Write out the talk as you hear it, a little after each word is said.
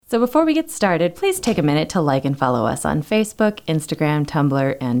So before we get started, please take a minute to like and follow us on Facebook, Instagram,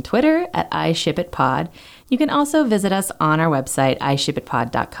 Tumblr, and Twitter at iShipItPod. You can also visit us on our website,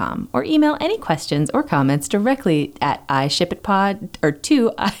 iShipItPod.com, or email any questions or comments directly at iShipItPod, or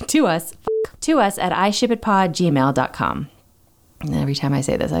to us at iShipItPod@gmail.com. And every time I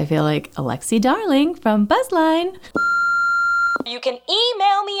say this, I feel like Alexi Darling from Buzzline. You can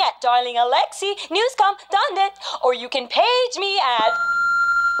email me at darlingalexi@newscom.net, or you can page me at...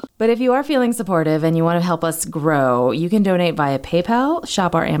 But if you are feeling supportive and you want to help us grow, you can donate via PayPal,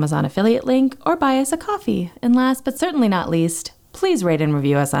 shop our Amazon affiliate link, or buy us a coffee. And last but certainly not least, please rate and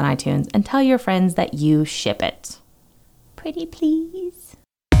review us on iTunes and tell your friends that you ship it. Pretty please.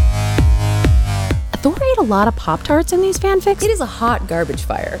 Thor ate a lot of Pop-Tarts in these fanfics. It is a hot garbage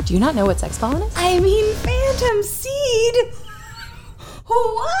fire. Do you not know what sex pollen is? I mean, Phantom Seed.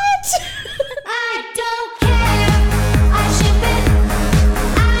 What? I don't care. I ship it.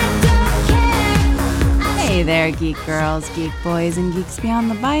 I don't care. Hey there, geek girls, geek boys, and geeks beyond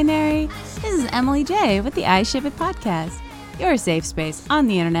the binary. This is Emily J with the I Ship It podcast, your safe space on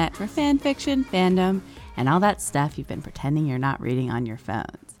the internet for fan fiction, fandom, and all that stuff you've been pretending you're not reading on your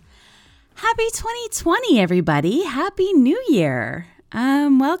phones. Happy 2020, everybody. Happy New Year.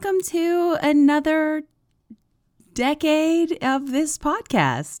 Welcome to another decade of this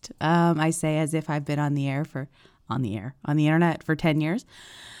podcast. I say as if I've been on the internet for 10 years.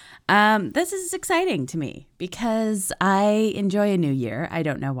 This is exciting to me because I enjoy a new year. I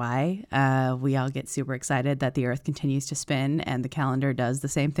don't know why. We all get super excited that the earth continues to spin and the calendar does the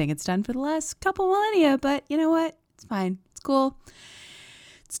same thing it's done for the last couple millennia, but you know what? It's fine. It's cool.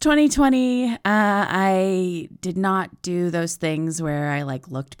 It's 2020. I did not do those things where I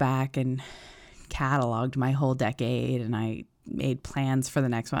looked back and cataloged my whole decade and I made plans for the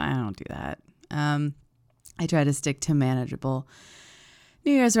next one. I don't do that. I try to stick to manageable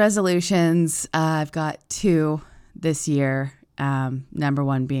New Year's resolutions. I've got 2 this year. Number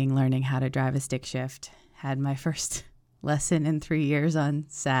 1 being learning how to drive a stick shift. Had my first lesson in 3 years on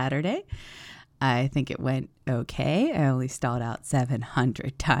Saturday. I think it went okay. I only stalled out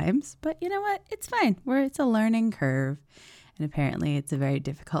 700 times, but you know what? It's fine. It's a learning curve, and apparently it's a very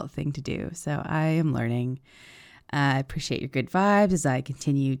difficult thing to do. So I am learning. I appreciate your good vibes as I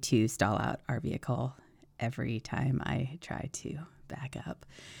continue to stall out our vehicle every time I try to back up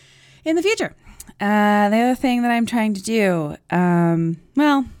in the future. The other thing that I'm trying to do,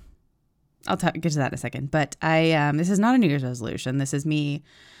 well, I'll get to that in a second, but this is not a New Year's resolution. This is me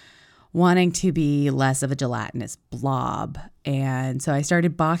wanting to be less of a gelatinous blob. And so I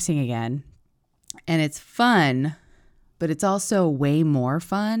started boxing again, and it's fun, but it's also way more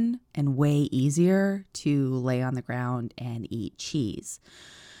fun and way easier to lay on the ground and eat cheese.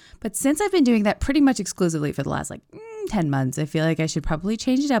 But since I've been doing that pretty much exclusively for the last 10 months, I feel like I should probably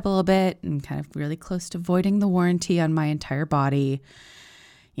change it up a little bit and kind of really close to voiding the warranty on my entire body.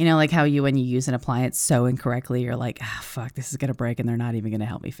 You know, like how when you use an appliance so incorrectly, you're like, fuck, this is going to break and they're not even going to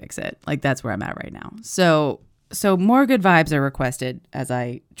help me fix it. That's where I'm at right now. So more good vibes are requested as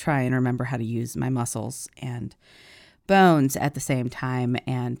I try and remember how to use my muscles and bones at the same time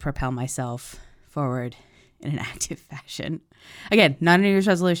and propel myself forward in an active fashion. Again, not a New Year's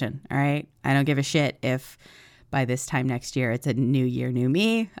resolution, all right? I don't give a shit if by this time next year it's a new year, new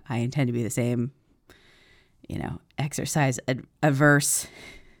me. I intend to be the same, exercise averse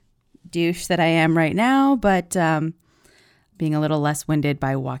douche that I am right now, but being a little less winded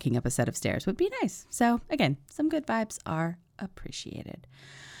by walking up a set of stairs would be nice. So again, some good vibes are appreciated.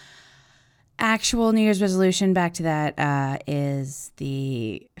 Actual New Year's resolution, back to that, is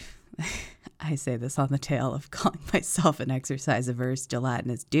the... I say this on the tail of calling myself an exercise averse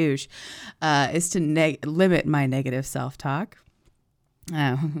gelatinous douche, is to limit my negative self-talk.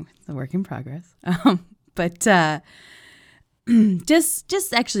 It's a work in progress. But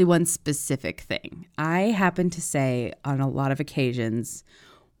just actually one specific thing. I happen to say on a lot of occasions,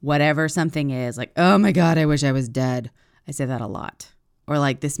 whatever something is, oh my God, I wish I was dead. I say that a lot.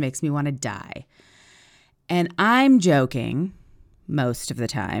 Or this makes me want to die. And I'm joking most of the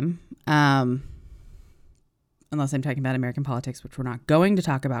time. Unless I'm talking about American politics, which we're not going to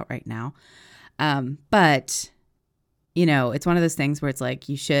talk about right now. But, it's one of those things where it's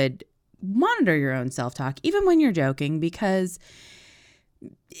you should monitor your own self-talk, even when you're joking, because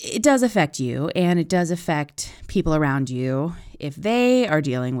it does affect you and it does affect people around you if they are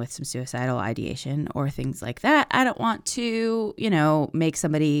dealing with some suicidal ideation or things like that. I don't want to, make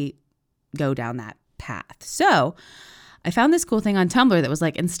somebody go down that path. So I found this cool thing on Tumblr that was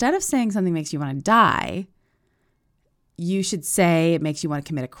instead of saying something makes you want to die, you should say it makes you want to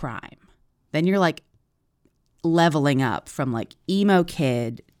commit a crime. Then you're leveling up from emo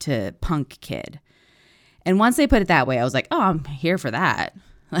kid to punk kid. And once they put it that way, I was like, oh, I'm here for that.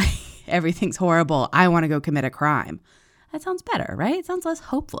 Like, everything's horrible. I want to go commit a crime. That sounds better, right? It sounds less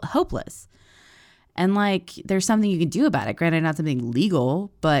hopeless. And like, there's something you can do about it. Granted, not something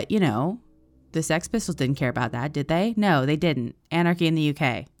legal, but you know, the Sex Pistols didn't care about that, did they? No, they didn't. Anarchy in the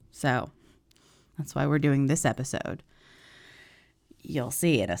UK. So that's why we're doing this episode. You'll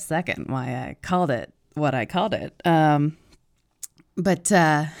see in a second why I called it what I called it. But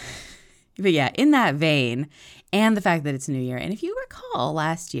yeah, in that vein, and the fact that it's New Year. And if you recall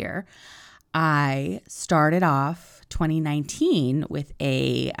last year, I started off 2019 with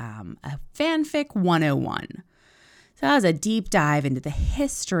a fanfic 101. So that was a deep dive into the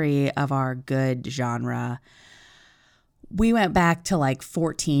history of our good genre. We went back to like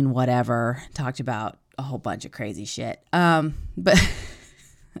 14 whatever, talked about a whole bunch of crazy shit. But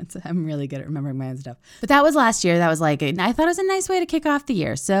I'm really good at remembering my own stuff. But that was last year. That was like, I thought it was a nice way to kick off the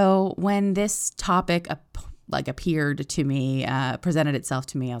year. So when this topic appeared to me, presented itself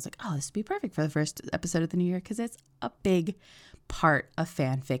to me, I was like, oh, this would be perfect for the first episode of the new year because it's a big part of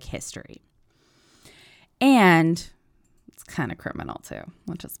fanfic history. And it's kind of criminal too,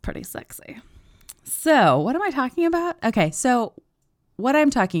 which is pretty sexy. So what am I talking about? Okay, so what I'm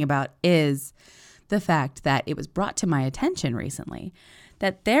talking about is the fact that it was brought to my attention recently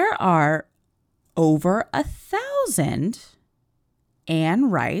that there are over 1,000 Anne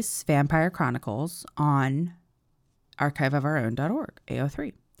Rice Vampire Chronicles on archiveofourown.org,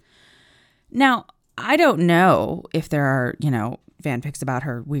 AO3. Now, I don't know if there are, fanfics about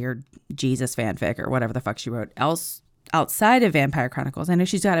her weird Jesus fanfic or whatever the fuck she wrote else outside of Vampire Chronicles. I know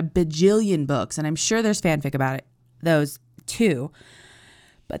she's got a bajillion books, and I'm sure there's fanfic about those too.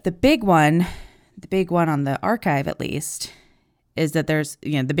 But the big one on the archive at least, is that there's,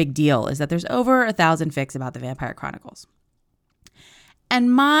 the big deal is that there's over 1,000 fics about the Vampire Chronicles.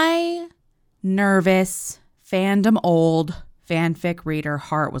 And my nervous, fandom old fanfic reader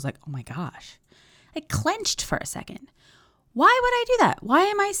heart was like, oh my gosh. I clenched for a second. Why would I do that? Why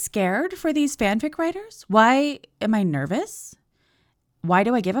am I scared for these fanfic writers? Why am I nervous? Why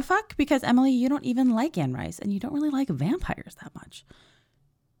do I give a fuck? Because Emily, you don't even like Anne Rice and you don't really like vampires that much.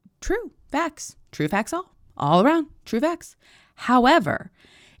 True facts. True facts all around. True facts. However,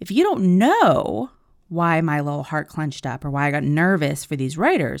 if you don't know why my little heart clenched up or why I got nervous for these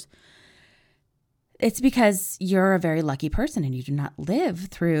writers, it's because you're a very lucky person and you do not live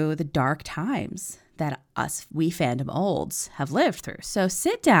through the dark times that we fandom olds have lived through. So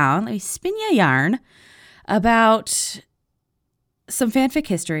sit down, let me spin you a yarn about some fanfic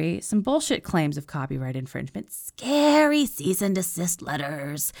history, some bullshit claims of copyright infringement, scary cease and desist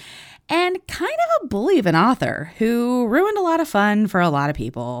letters, and kind of a bully of an author who ruined a lot of fun for a lot of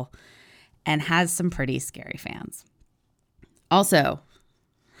people and has some pretty scary fans. Also,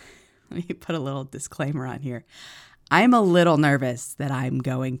 let me put a little disclaimer on here. I'm a little nervous that I'm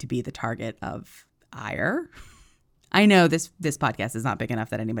going to be the target of ire. I know this podcast is not big enough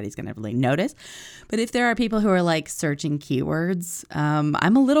that anybody's going to really notice, but if there are people who are like searching keywords,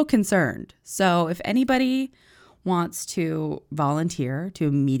 I'm a little concerned. So if anybody wants to volunteer to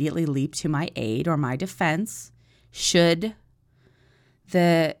immediately leap to my aid or my defense, should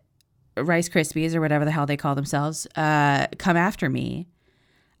the Rice Krispies or whatever the hell they call themselves come after me,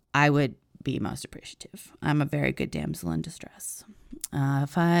 I would be most appreciative. I'm a very good damsel in distress.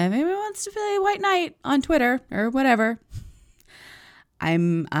 If maybe wants to play White Knight on Twitter or whatever,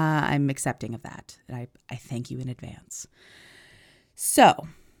 I'm accepting of that. And I thank you in advance. So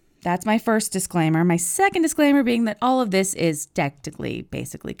that's my first disclaimer. My second disclaimer being that all of this is technically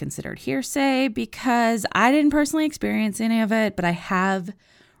basically considered hearsay because I didn't personally experience any of it, but I have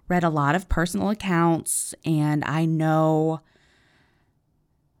read a lot of personal accounts and I know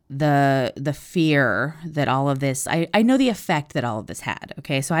the fear that all of this, I know the effect that all of this had.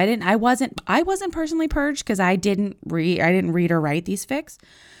 Okay. So I wasn't personally purged because I didn't read or write these fics,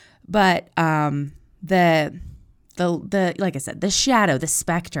 but the like I said, the shadow, the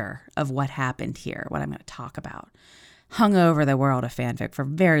specter of what happened here, what I'm going to talk about, hung over the world of fanfic for a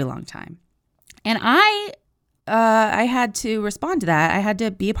very long time. And I had to respond to that. I had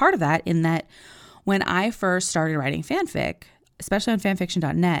to be a part of that in that when I first started writing fanfic, especially on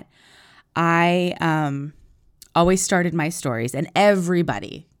fanfiction.net, I always started my stories, and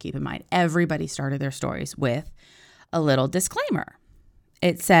everybody, keep in mind, everybody started their stories with a little disclaimer.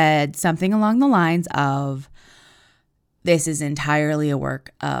 It said something along the lines of, this is entirely a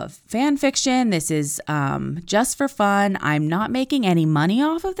work of fan fiction. This is just for fun. I'm not making any money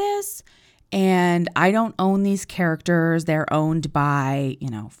off of this. And I don't own these characters. They're owned by,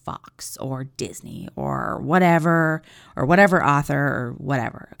 Fox or Disney or whatever author or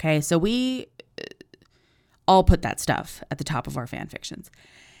whatever. Okay. So we all put that stuff at the top of our fan fictions.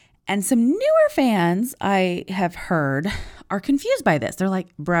 And some newer fans I have heard are confused by this. They're like,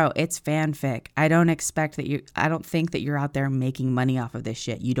 bro, it's fanfic. I don't think that you're out there making money off of this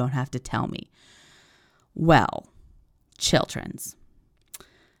shit. You don't have to tell me. Well, childrens.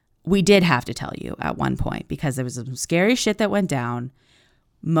 We did have to tell you at one point because there was some scary shit that went down,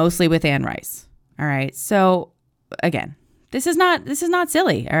 mostly with Anne Rice. All right. So again, this is not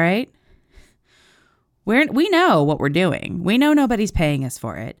silly. All right. We know what we're doing. We know nobody's paying us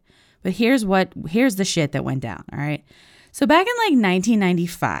for it. But here's the shit that went down. All right. So back in like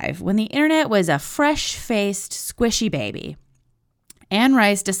 1995, when the internet was a fresh-faced, squishy baby, Anne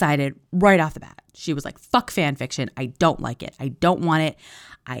Rice decided right off the bat. She was like, fuck fan fiction. I don't like it. I don't want it.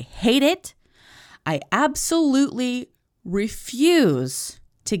 I hate it. I absolutely refuse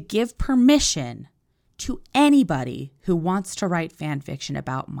to give permission to anybody who wants to write fan fiction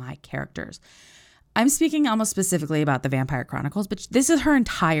about my characters. I'm speaking almost specifically about the Vampire Chronicles, but this is her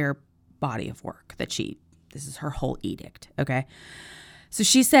entire body of work this is her whole edict. Okay. So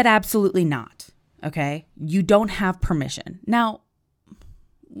she said, absolutely not. Okay. You don't have permission. Now,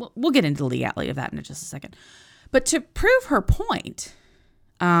 we'll get into the legality of that in just a second. But to prove her point,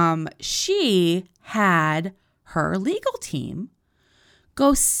 she had her legal team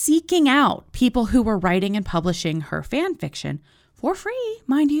go seeking out people who were writing and publishing her fan fiction for free.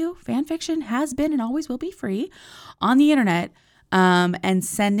 Mind you, fan fiction has been and always will be free on the internet, and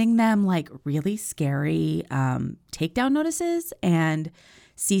sending them like really scary takedown notices and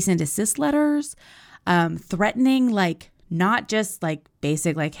cease and desist letters, threatening like not just like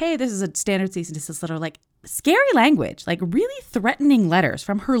basic like, hey, this is a standard cease and desist letter, like scary language, like really threatening letters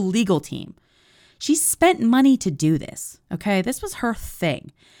from her legal team. She spent money to do this. Okay. This was her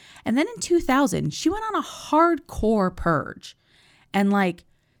thing. And then in 2000, she went on a hardcore purge and like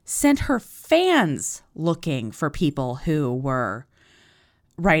sent her fans looking for people who were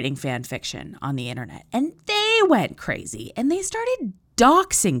writing fan fiction on the internet. And they went crazy and they started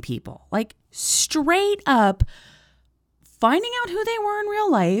doxing people, like straight up finding out who they were in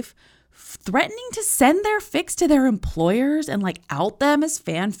real life, threatening to send their fics to their employers and like out them as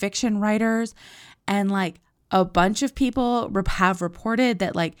fan fiction writers. And like a bunch of people have reported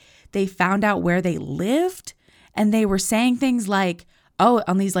that like they found out where they lived and they were saying things like, oh,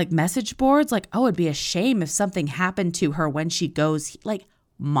 on these like message boards, like, oh, it'd be a shame if something happened to her when she goes, like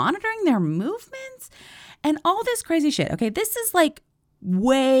monitoring their movements and all this crazy shit. Okay. This is like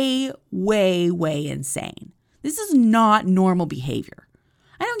way, way, way insane. This is not normal behavior.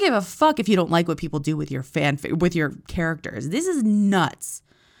 I don't give a fuck if you don't like what people do with your with your characters. This is nuts.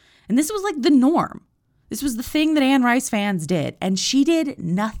 And this was like the norm. This was the thing that Anne Rice fans did. And she did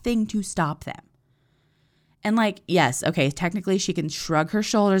nothing to stop them. And like, yes, okay, technically she can shrug her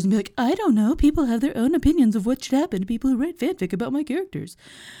shoulders and be like, I don't know. People have their own opinions of what should happen to people who write fanfic about my characters.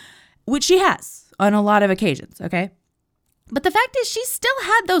 Which she has on a lot of occasions, okay? But the fact is she still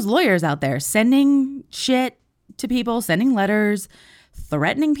had those lawyers out there sending shit to people, sending letters,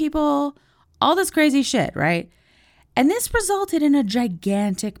 threatening people, all this crazy shit, right? And this resulted in a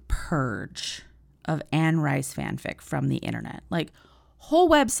gigantic purge of Anne Rice fanfic from the internet. Like whole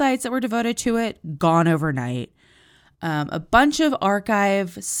websites that were devoted to it, gone overnight. A bunch of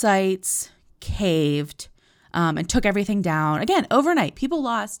archive sites caved and took everything down. Again, overnight. People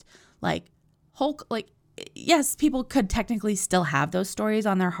lost yes, people could technically still have those stories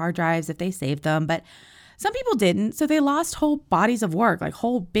on their hard drives if they saved them, but some people didn't. So they lost whole bodies of work, like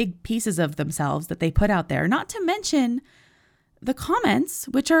whole big pieces of themselves that they put out there. Not to mention the comments,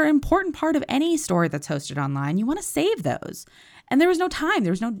 which are an important part of any story that's hosted online. You want to save those. And there was no time. It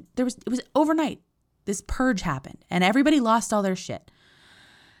was overnight. This purge happened and everybody lost all their shit.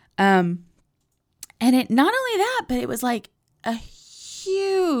 And it, not only that, but it was like a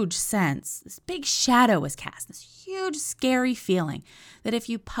huge sense. This big shadow was cast, this huge scary feeling that if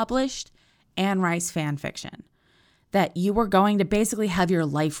you published Anne Rice fan fiction, that you were going to basically have your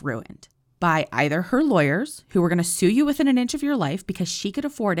life ruined by either her lawyers who were going to sue you within an inch of your life because she could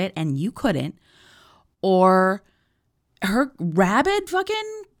afford it and you couldn't, or her rabid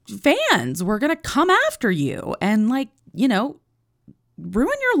fucking fans were going to come after you and like,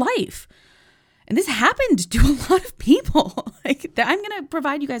 ruin your life. And this happened to a lot of people. Like, I'm going to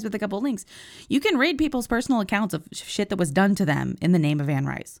provide you guys with a couple of links. You can read people's personal accounts of shit that was done to them in the name of Anne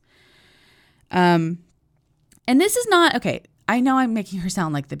Rice. And this is not, okay, I know I'm making her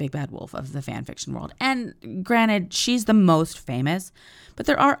sound like the big bad wolf of the fan fiction world. And granted, she's the most famous, but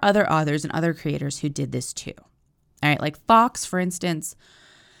there are other authors and other creators who did this too. All right, like Fox, for instance,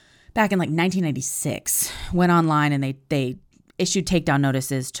 back in like 1996, went online and they issued takedown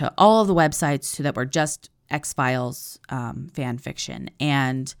notices to all of the websites that were just X-Files fan fiction,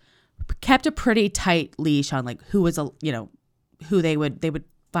 and kept a pretty tight leash on like who was who they would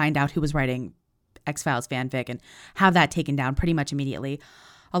find out who was writing X-Files fanfic and have that taken down pretty much immediately.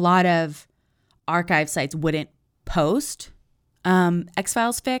 A lot of archive sites wouldn't post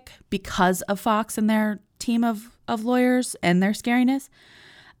X-Files fic because of Fox and their team of lawyers and their scariness.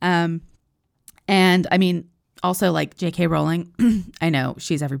 And I mean, also like J.K. Rowling, I know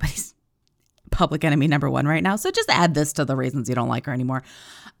she's everybody's public enemy number one right now. So just add this to the reasons you don't like her anymore.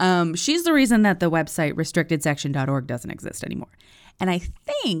 She's the reason that the website restrictedsection.org doesn't exist anymore. And I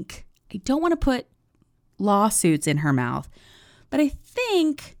think, I don't want to put lawsuits in her mouth, but I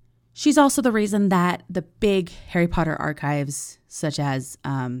think she's also the reason that the big Harry Potter archives, such as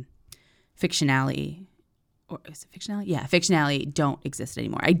Fictionally, or is it Fictionally? Yeah, Fictionally don't exist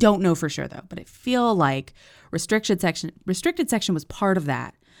anymore. I don't know for sure though, but I feel like restricted section was part of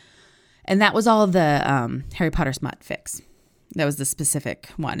that. And that was all the Harry Potter smut fics. That was the specific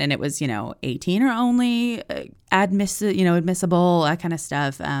one. And it was, 18 or only, admissible, that kind of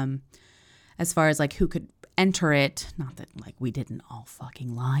stuff. As far as like who could enter it. Not that like we didn't all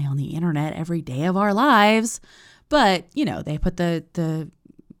fucking lie on the internet every day of our lives. But, they put the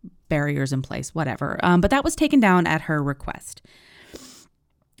barriers in place, whatever. But that was taken down at her request.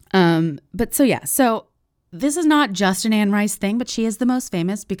 So this is not just an Anne Rice thing, but she is the most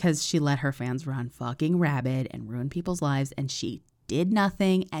famous because she let her fans run fucking rabid and ruin people's lives, and she did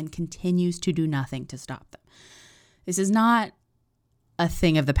nothing and continues to do nothing to stop them. This is not a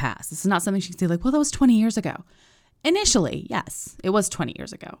thing of the past. This is not something she can say like, well, that was 20 years ago. Initially, yes, it was 20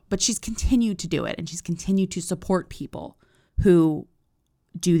 years ago, but she's continued to do it, and she's continued to support people who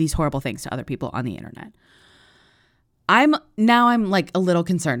do these horrible things to other people on the internet. I'm like a little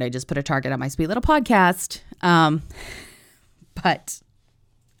concerned. I just put a target on my sweet little podcast. But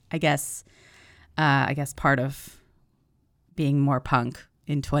I guess part of being more punk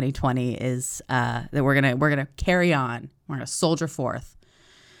in 2020 is that we're gonna carry on. We're gonna soldier forth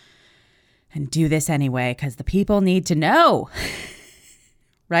and do this anyway because the people need to know,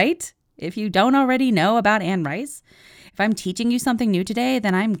 right? If you don't already know about Anne Rice, if I'm teaching you something new today,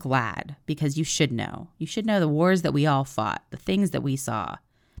 then I'm glad because you should know. You should know the wars that we all fought, the things that we saw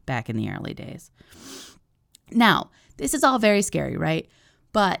back in the early days. Now, this is all very scary, right?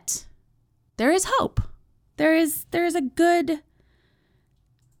 But there is hope. There's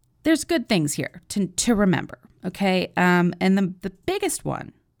good things here to remember, okay? And the biggest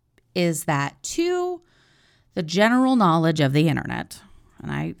one is that to the general knowledge of the internet,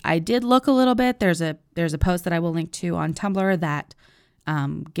 and I did look a little bit. There's a post that I will link to on Tumblr that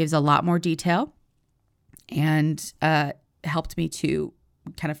gives a lot more detail and helped me to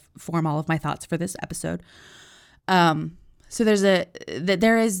kind of form all of my thoughts for this episode. So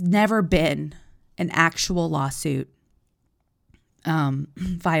there has never been an actual lawsuit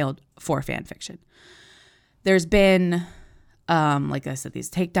filed for fan fiction. There's been, like I said,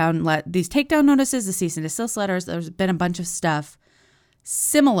 these takedown notices, the cease and desist letters. There's been a bunch of stuff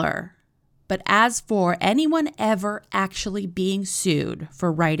similar, but as for anyone ever actually being sued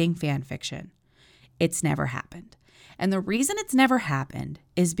for writing fan fiction, it's never happened. And the reason it's never happened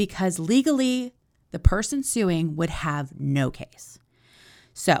is because legally the person suing would have no case.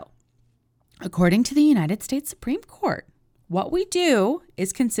 So, according to the United States Supreme Court, what we do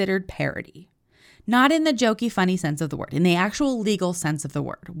is considered parody. Not in the jokey, funny sense of the word, in the actual legal sense of the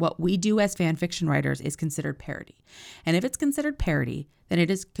word. What we do as fan fiction writers is considered parody. And if it's considered parody, then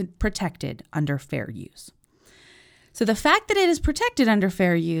it is protected under fair use. So the fact that it is protected under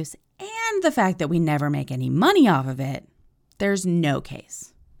fair use and the fact that we never make any money off of it, there's no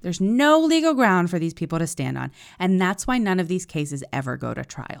case. There's no legal ground for these people to stand on. And that's why none of these cases ever go to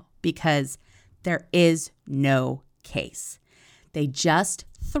trial, because there is no case. They just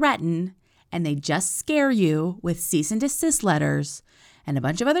threaten and they just scare you with cease and desist letters and a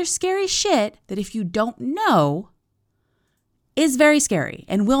bunch of other scary shit that if you don't know is very scary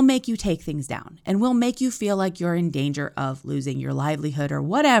and will make you take things down and will make you feel like you're in danger of losing your livelihood or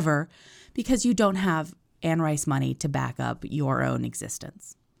whatever because you don't have Anne Rice money to back up your own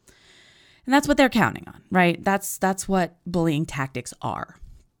existence. And that's what they're counting on, right? That's what bullying tactics are.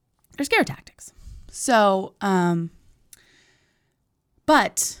 They're scare tactics. So,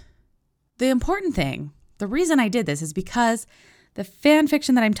 but the important thing, the reason I did this is because the fan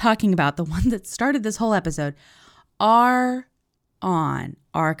fiction that I'm talking about, the one that started this whole episode, are on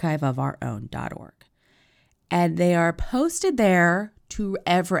archiveofourown.org. And they are posted there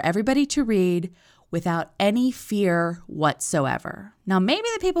for everybody to read without any fear whatsoever. Now, maybe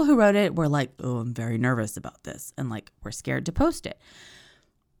the people who wrote it were like, oh, I'm very nervous about this, and like, we're scared to post it.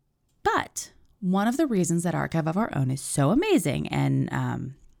 But one of the reasons that Archive of Our Own is so amazing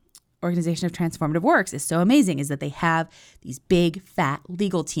and Organization of Transformative Works is so amazing is that they have these big, fat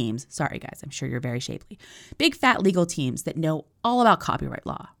legal teams. Sorry, guys, I'm sure you're very shapely. Big, fat legal teams that know all about copyright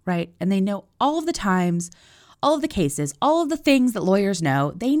law, right? And they know all of the times, all of the cases, all of the things that lawyers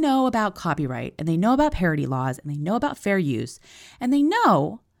know. They know about copyright, and they know about parody laws, and they know about fair use, and they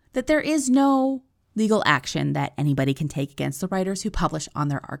know that there is no legal action that anybody can take against the writers who publish on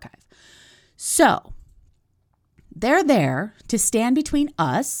their archive. So they're there to stand between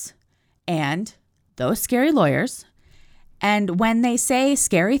us and those scary lawyers. And when they say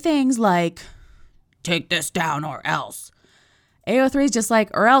scary things like, take this down or else, AO3 is just like,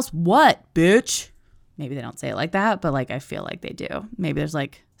 or else what, bitch? Maybe they don't say it like that, but like I feel like they do. Maybe there's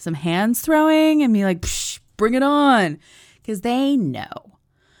like some hands throwing and be like, psh, bring it on, because they know.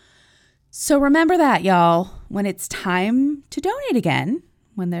 So remember that, y'all, when it's time to donate again,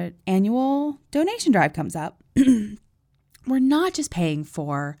 when the annual donation drive comes up, we're not just paying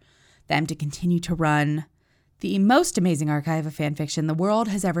for them to continue to run the most amazing archive of fan fiction the world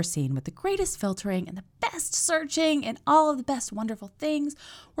has ever seen, with the greatest filtering and the best searching and all of the best wonderful things.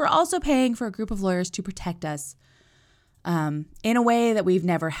 We're also paying for a group of lawyers to protect us in a way that we've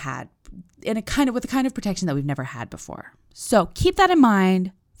never had, with the kind of protection that we've never had before. So keep that in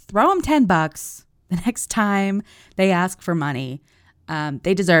mind. Throw them $10 the next time they ask for money.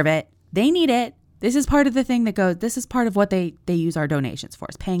 They deserve it. They need it. This is part of the thing that goes, this is part of what they use our donations for,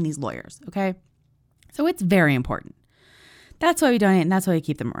 is paying these lawyers, okay? So it's very important. That's why we donate, and that's why we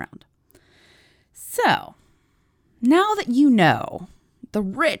keep them around. So now that you know the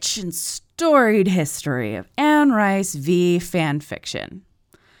rich and storied history of Anne Rice v. fan fiction,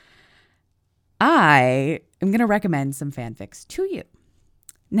 I am going to recommend some fanfics to you.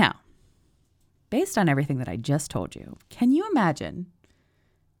 Now, based on everything that I just told you, can you imagine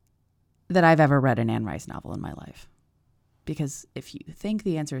that I've ever read an Anne Rice novel in my life? Because if you think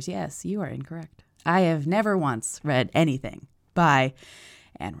the answer is yes, you are incorrect. I have never once read anything by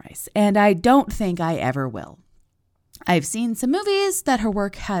Anne Rice, and I don't think I ever will. I've seen some movies that her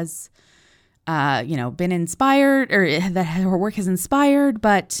work has, been inspired, or that her work has inspired,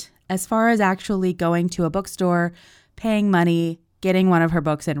 but as far as actually going to a bookstore, paying money, getting one of her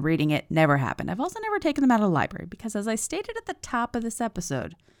books and reading it, never happened. I've also never taken them out of the library because, as I stated at the top of this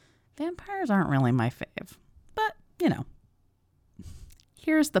episode, vampires aren't really my fave. But,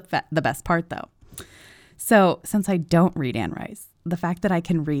 here's the best part, though. So since I don't read Anne Rice, the fact that I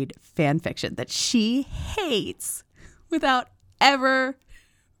can read fan fiction that she hates without ever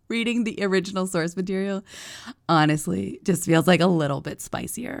reading the original source material, honestly, just feels like a little bit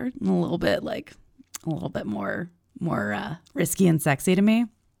spicier, a little bit more risky and sexy to me,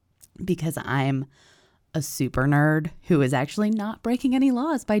 because I'm a super nerd who is actually not breaking any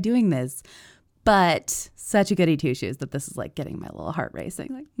laws by doing this. But such a goody two shoes that this is like getting my little heart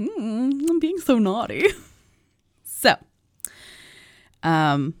racing. Like, I'm being so naughty. So,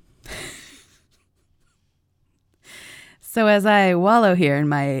 so as I wallow here in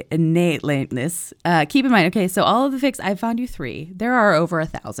my innate lameness, keep in mind, okay, so all of the fics, I found you 3. There are over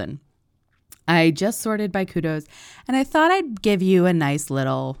 1,000. I just sorted by kudos, and I thought I'd give you a nice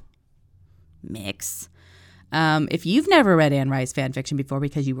little mix. If you've never read Anne Rice fan fiction before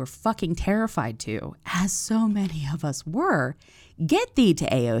because you were fucking terrified to, as so many of us were, get thee to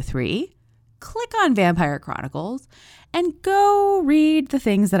AO3, click on Vampire Chronicles, and go read the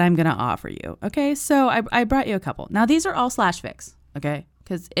things that I'm going to offer you. Okay, so I brought you a couple. Now, these are all slash fics, okay?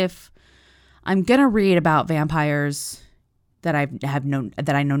 Because if I'm going to read about vampires that I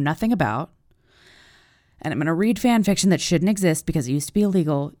know nothing about, and I'm going to read fan fiction that shouldn't exist because it used to be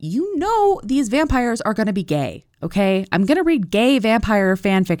illegal, these vampires are going to be gay, okay? I'm going to read gay vampire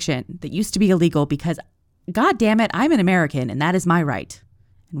fan fiction that used to be illegal because, God damn it, I'm an American and that is my right.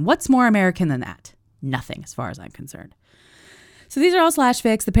 And what's more American than that? Nothing, as far as I'm concerned. So these are all slash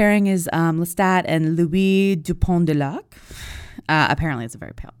fics. The pairing is Lestat and Louis Dupont de Lac. Apparently it's a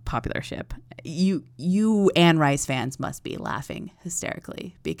very popular ship. You Anne Rice fans must be laughing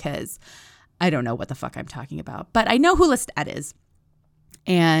hysterically because I don't know what the fuck I'm talking about, but I know who Lestat is.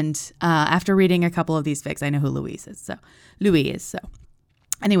 And after reading a couple of these fics, I know who Louis is. So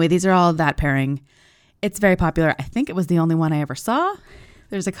anyway, these are all that pairing. It's very popular. I think it was the only one I ever saw.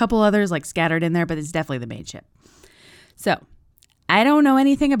 There's a couple others like scattered in there, but it's definitely the main ship. So I don't know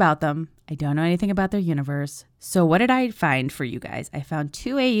anything about them. I don't know anything about their universe. So what did I find for you guys? I found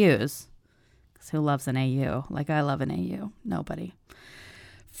 2 AUs. Who loves an AU? Like I love an AU. Nobody.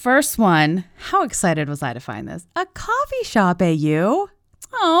 First one, how excited was I to find this? A coffee shop AU.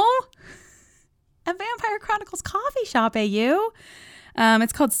 Oh, a Vampire Chronicles coffee shop AU.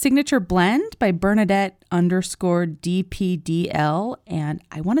 It's called Signature Blend by Bernadette_DPDL. And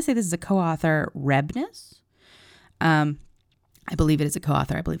I want to say this is a co-author, Rebness. I believe it is a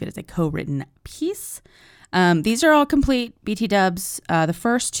co-author. I believe it is a co-written piece. These are all complete BT dubs. The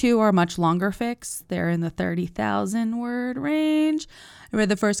first 2 are much longer fics. They're in the 30,000 word range. I read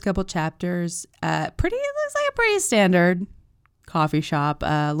the first couple chapters. It looks like a pretty standard coffee shop.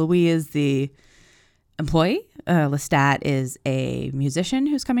 Louis is the employee. Lestat is a musician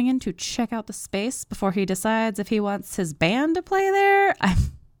who's coming in to check out the space before he decides if he wants his band to play there.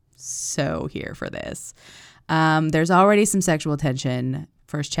 I'm so here for this. There's already some sexual tension.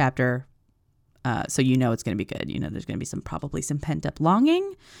 First chapter. So you know it's going to be good. You know there's going to be probably some pent up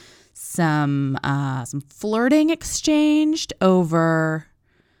longing, some flirting exchanged over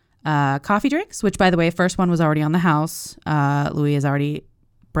coffee drinks. Which, by the way, first one was already on the house. Louis is already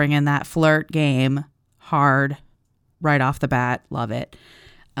bringing that flirt game hard right off the bat. Love it.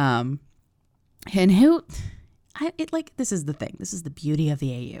 And this is the thing. This is the beauty of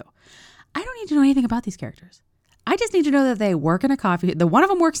the AU. I don't need to know anything about these characters. I just need to know that they work in a coffee. The one of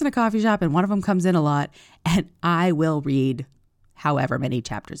them works in a coffee shop and one of them comes in a lot, and I will read however many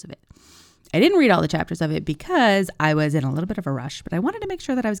chapters of it. I didn't read all the chapters of it because I was in a little bit of a rush, but I wanted to make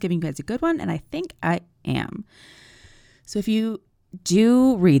sure that I was giving you guys a good one, and I think I am. So if you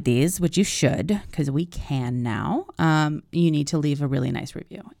do read these, which you should, because we can now, you need to leave a really nice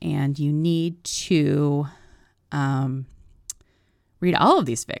review, and you need to read all of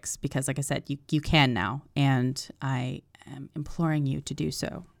these fics because, like I said, you can now, and I am imploring you to do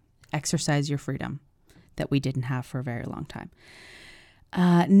so. Exercise your freedom that we didn't have for a very long time.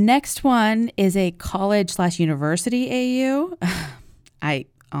 Next one is a college/university AU. I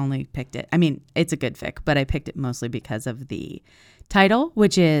only picked it. I mean, it's a good fic, but I picked it mostly because of the title,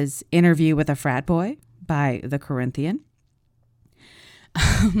 which is Interview with a Frat Boy by The Corinthian.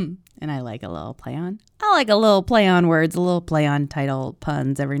 And I like a little play on. I like a little play on words, a little play on title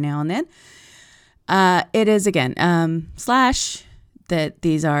puns every now and then. It is, again, slash that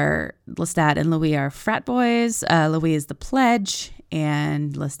these are Lestat and Louis are frat boys. Louis is the pledge,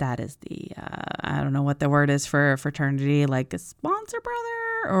 and Lestat is the, I don't know what the word is for fraternity, like a sponsor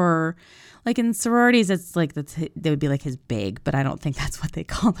brother, or like in sororities, it's like they would be like his big, but I don't think that's what they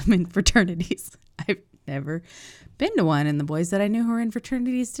call them in fraternities. I've never been to one, and the boys that I knew who were in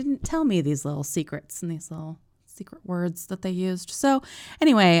fraternities didn't tell me these little secrets and these little secret words that they used. So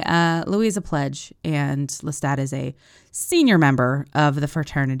anyway, Louis is a pledge, and Lestat is a senior member of the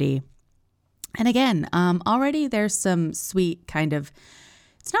fraternity. And again, already there's some sweet kind of,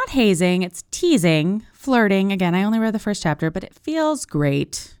 it's not hazing, it's teasing, flirting. Again, I only read the first chapter, but it feels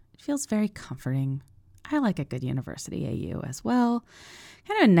great. It feels very comforting. I like a good university AU as well.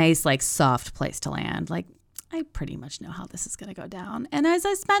 Kind of a nice, like, soft place to land. Like, I pretty much know how this is going to go down. And as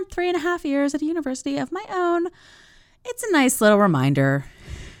I spent 3.5 years at a university of my own, it's a nice little reminder,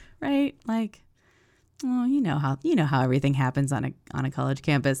 right? Like, well, you know how everything happens on a college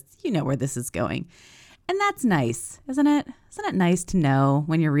campus. You know where this is going. And that's nice, isn't it? Isn't it nice to know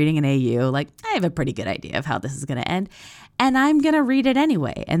when you're reading an AU, like, I have a pretty good idea of how this is going to end, and I'm going to read it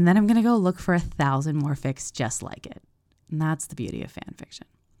anyway. And then I'm going to go look for 1,000 more fics just like it. And that's the beauty of fan fiction,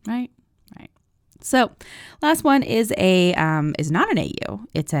 right? Right. So last one is is not an AU.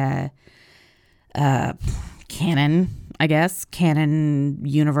 It's a canon, I guess, canon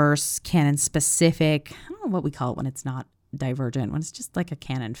universe, canon specific. I don't know what we call it when it's not divergent, when it's just like a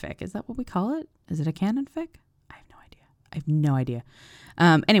canon fic. Is that what we call it? Is it a canon fic? I have no idea.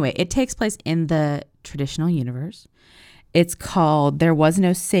 Anyway, it takes place in the traditional universe. It's called There Was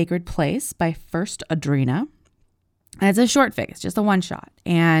No Sacred Place by First Adrena. And it's a short fic. It's just a one shot.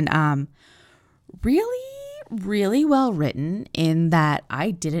 And really, really well written in that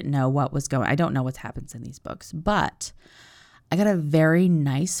I didn't know what was going on. I don't know what happens in these books, but I got a very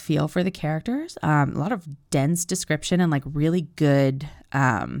nice feel for the characters. A lot of dense description and like really good,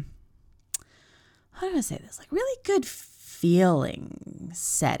 how do I say this? Like really good feeling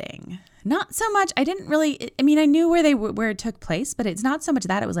setting. Not so much, I didn't really, I mean, I knew where it took place, but it's not so much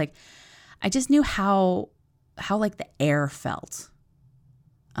that. It was like, I just knew how like the air felt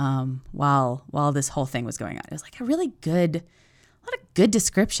while this whole thing was going on. It was like a lot of good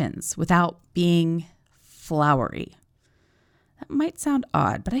descriptions without being flowery. That might sound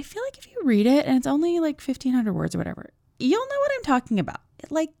odd, but I feel like if you read it and it's only like 1,500 words or whatever, you'll know what I'm talking about.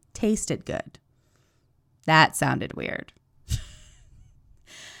 It like tasted good. That sounded weird.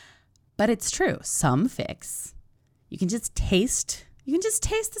 But it's true. Some fics, you can just taste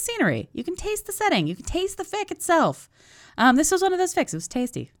the scenery. You can taste the setting. You can taste the fic itself. This was one of those fics. It was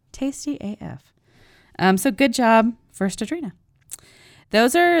tasty. Tasty AF. So good job, First Adrena.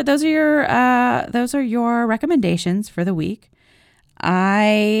 Those are your recommendations for the week.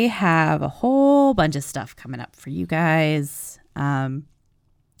 I have a whole bunch of stuff coming up for you guys.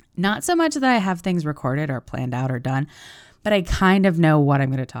 Not so much that I have things recorded or planned out or done, but I kind of know what I'm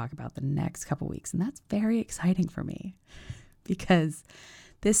going to talk about the next couple weeks. And that's very exciting for me because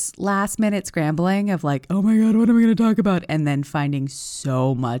this last minute scrambling of like, oh my God, what am I going to talk about? And then finding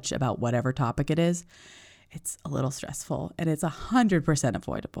so much about whatever topic it is, it's a little stressful and it's 100%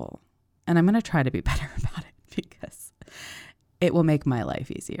 avoidable. And I'm going to try to be better about it because it will make my life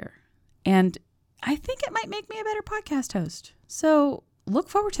easier. And I think it might make me a better podcast host. So look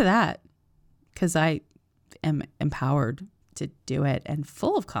forward to that because I am empowered to do it and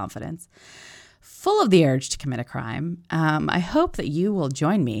full of confidence, full of the urge to commit a crime. I hope that you will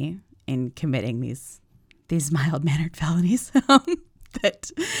join me in committing these mild-mannered felonies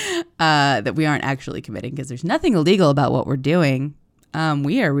that we aren't actually committing because there's nothing illegal about what we're doing.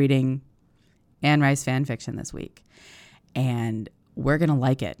 We are reading Anne Rice fan fiction this week, and we're going to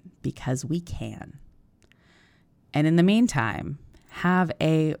like it because we can. And in the meantime, have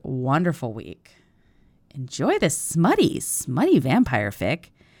a wonderful week. Enjoy this smutty vampire fic.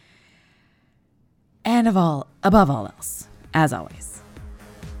 And above all else, as always,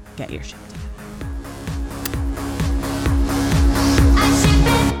 get your shit together.